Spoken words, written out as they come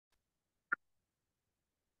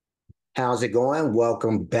How's it going?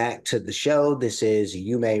 Welcome back to the show. This is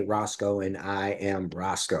You Made Roscoe, and I am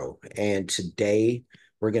Roscoe. And today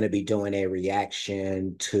we're going to be doing a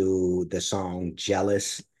reaction to the song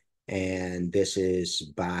Jealous. And this is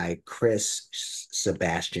by Chris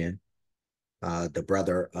Sebastian, the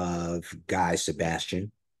brother of Guy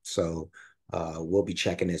Sebastian. So we'll be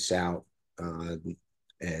checking this out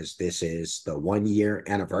as this is the 1 year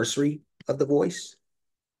anniversary of The Voice.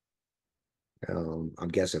 I'm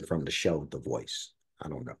guessing from the show The Voice. I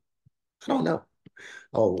don't know. I don't know.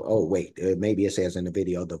 Oh, wait. Maybe it says in the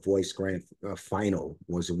video the Voice Grand Final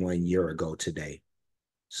was 1 year ago today.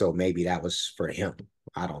 So maybe that was for him.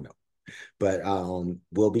 I don't know. But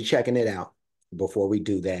we'll be checking it out. Before we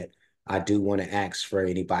do that, I do want to ask for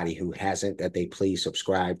anybody who hasn't that they please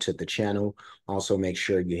subscribe to the channel. Also, make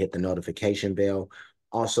sure you hit the notification bell.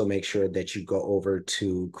 Also, make sure that you go over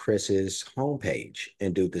to Chris's homepage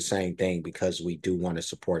and do the same thing because we do want to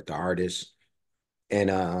support the artist.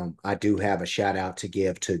 And I do have a shout out to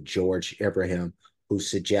give to George Ibrahim, who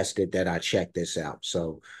suggested that I check this out.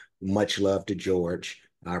 So much love to George.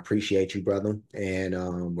 I appreciate you, brother.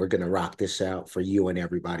 And we're going to rock this out for you and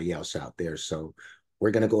everybody else out there. So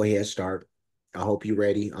we're going to go ahead and start. I hope you're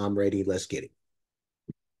ready. I'm ready. Let's get it.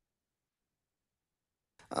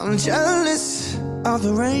 I'm jealous of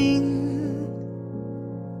the rain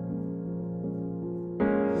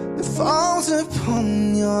that falls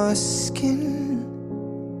upon your skin.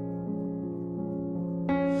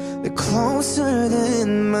 The closer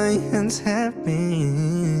than my hands have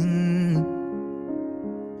been.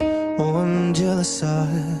 Oh, I'm jealous of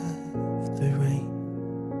the rain.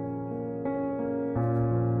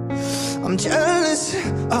 I'm jealous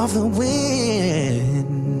of the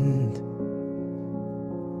wind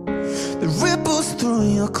that ripples through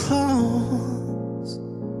your clothes.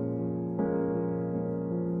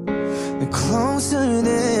 The closer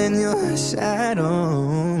than your shadows.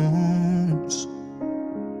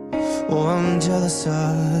 Oh, I'm jealous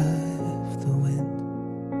of the wind.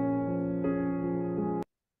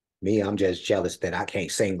 Me, I'm just jealous that I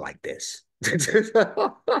can't sing like this.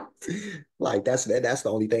 Like that's the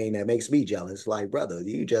only thing that makes me jealous. Like, brother,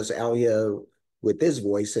 you just out here with this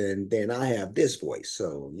voice, and then I have this voice.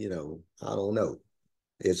 So, I don't know.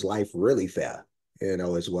 Is life really fair?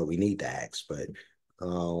 Is what we need to ask. But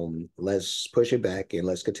let's push it back and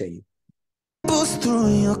let's continue. Ripples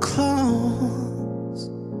through your clothes.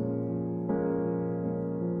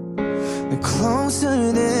 The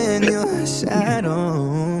closer than your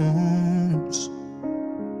shadows.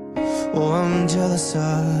 Oh, I'm jealous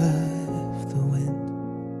of the wind.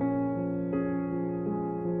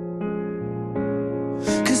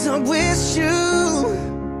 'Cause I wish you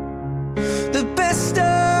the best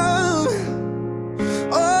of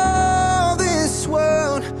all this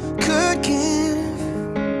world could give.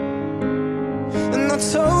 And I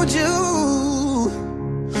told you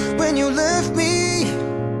when you left me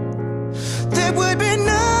there would be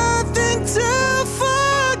nothing to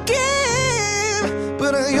forgive.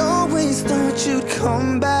 But I always thought you'd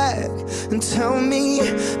come back and tell me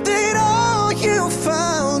that all you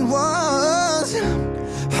found was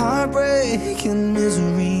heartbreak and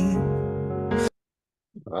misery.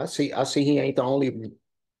 I see he ain't the only,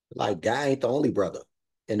 like, Guy ain't the only brother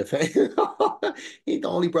in the family. He's the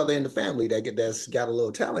only brother in the family that's got a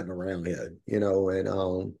little talent around here, and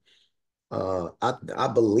I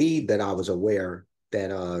believe that I was aware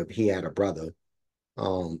that he had a brother.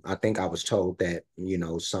 I think I was told that,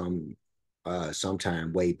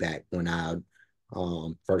 sometime way back when I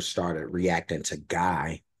first started reacting to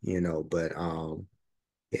Guy, but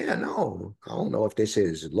yeah, no, I don't know if this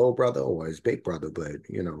is little brother or his big brother, but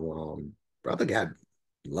brother got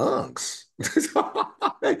lungs,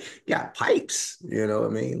 got pipes, you know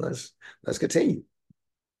what I mean? Let's continue.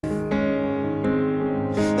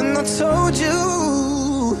 And I told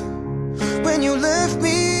you when you left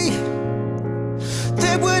me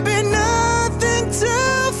there would be nothing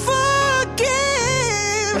to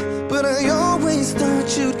forgive. But I always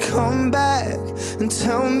thought you'd come back and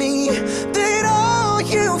tell me that all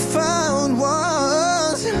you found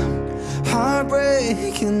was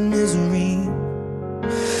heartbreak and misery.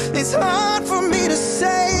 It's hard for me to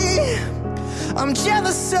say I'm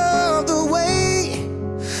jealous of the way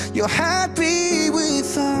you're happy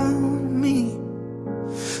without me.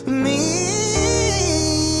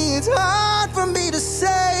 It's hard for me to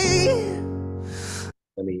say.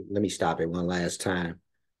 Let me stop it one last time.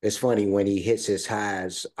 It's funny when he hits his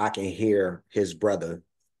highs, I can hear his brother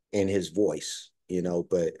in his voice,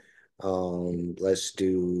 but let's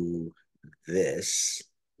do this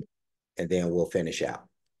and then we'll finish out.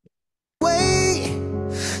 Way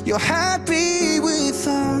you're happy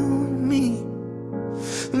without me.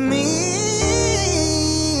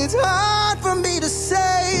 It's hard for me to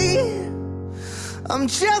say I'm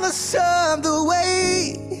jealous of the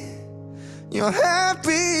way you're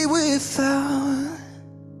happy without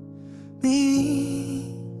me.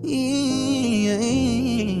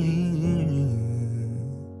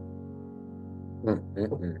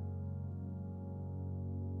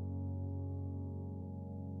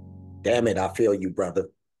 Damn it, I feel you, brother.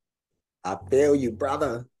 I feel you,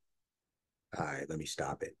 brother. All right, let me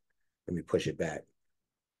stop it. Let me push it back.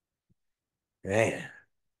 Man,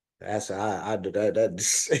 that's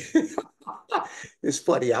it's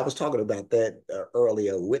funny. I was talking about that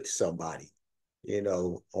earlier with somebody,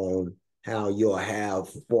 on how you'll have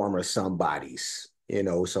former somebodies,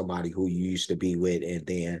 somebody who you used to be with, and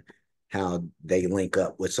then how they link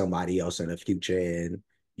up with somebody else in the future, and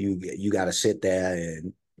you got to sit there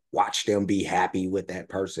and watch them be happy with that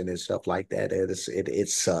person and stuff like that. It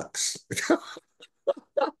sucks.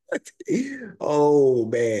 Oh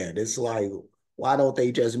man, it's like, why don't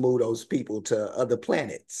they just move those people to other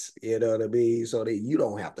planets? You know what I mean? So that you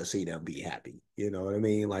don't have to see them be happy. You know what I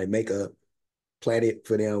mean? Like make a planet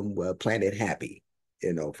for them, planet happy,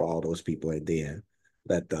 for all those people, and then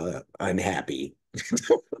let the unhappy,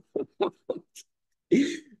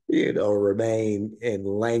 remain and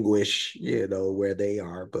languish, where they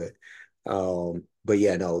are. But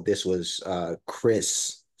yeah, no, this was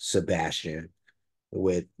Chris Sebastian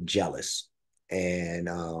with Jealous. And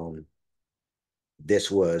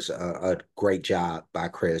this was a great job by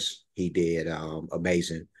Chris. He did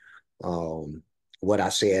amazing. Um, what I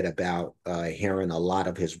said about hearing a lot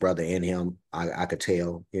of his brother in him, I could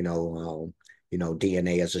tell.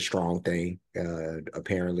 DNA is a strong thing,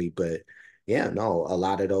 apparently. But yeah, no, a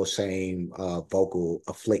lot of those same vocal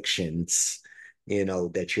afflictions,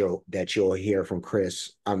 that you'll hear from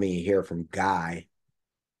Chris. I mean, hear from Guy.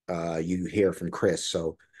 You hear from Chris.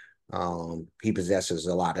 So he possesses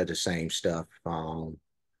a lot of the same stuff. Uh,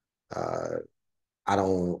 I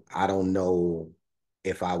don't know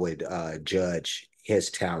if I would judge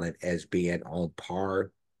his talent as being on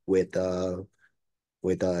par with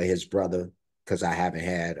his brother, because I haven't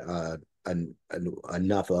had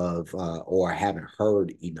enough of or haven't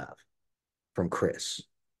heard enough from Chris.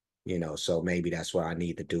 So maybe that's what I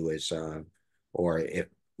need to do is or if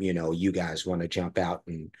you guys want to jump out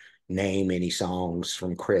and name any songs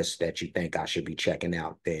from Chris that you think I should be checking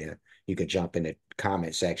out, there you could jump in the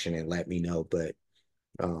comment section and let me know. But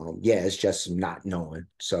yeah, it's just not knowing.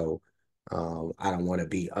 So I don't want to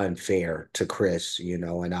be unfair to Chris,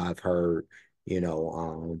 and I've heard,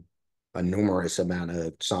 a numerous amount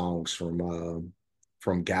of songs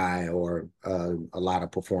from Guy, or a lot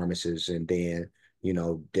of performances, and then,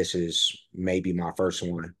 this is maybe my first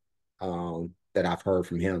one that I've heard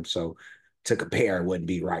from him. So to compare wouldn't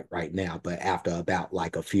be right now, but after about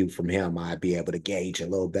like a few from him, I'd be able to gauge a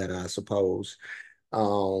little better, I suppose.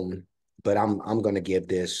 Um, but I'm gonna give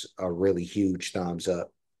this a really huge thumbs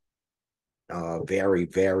up. Very,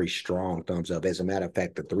 very strong thumbs up. As a matter of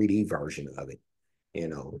fact, the 3D version of it,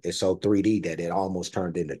 it's so 3D that it almost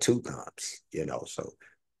turned into two thumbs, so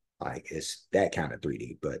like it's that kind of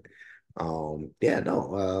 3D. But yeah,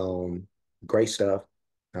 no, great stuff.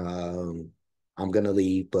 Um, I'm gonna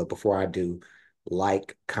leave, but before I do,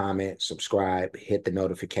 like, comment, subscribe, hit the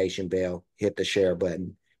notification bell, hit the share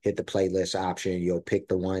button, hit the playlist option. You'll pick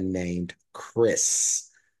the one named Chris.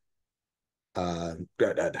 I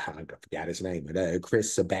forgot his name, but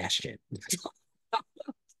Chris Sebastian.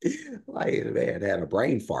 Like, man, had a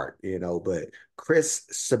brain fart, but Chris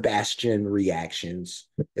Sebastian reactions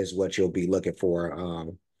is what you'll be looking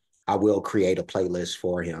for. I will create a playlist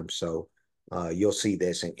for him. So you'll see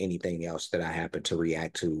this and anything else that I happen to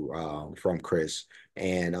react to from Chris.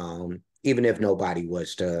 And even if nobody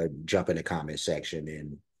was to jump in the comment section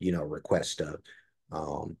and, request stuff,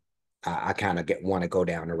 um, I kind of want to go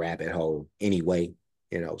down the rabbit hole anyway,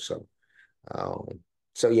 so um,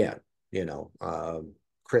 so yeah,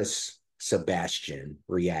 Chris Sebastian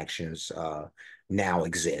reactions now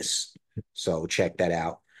exists. So check that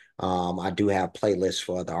out. I do have playlists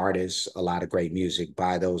for other artists, a lot of great music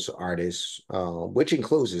by those artists, which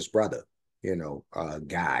includes his brother,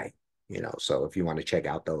 Guy, so if you want to check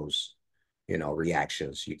out those,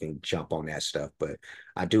 reactions, you can jump on that stuff. But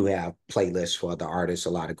I do have playlists for the artists, a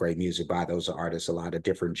lot of great music by those artists, a lot of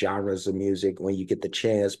different genres of music. When you get the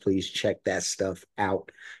chance, please check that stuff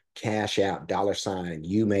out. Cash out, $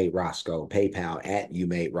 you made Roscoe, PayPal at you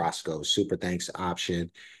made Roscoe. Super thanks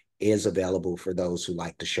option is available for those who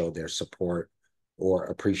like to show their support or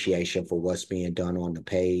appreciation for what's being done on the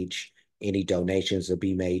page. Any donations will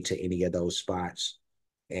be made to any of those spots.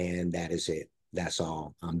 And that is it. That's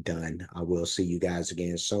all. I'm done. I will see you guys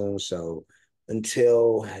again soon. So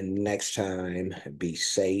until next time, be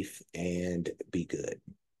safe and be good.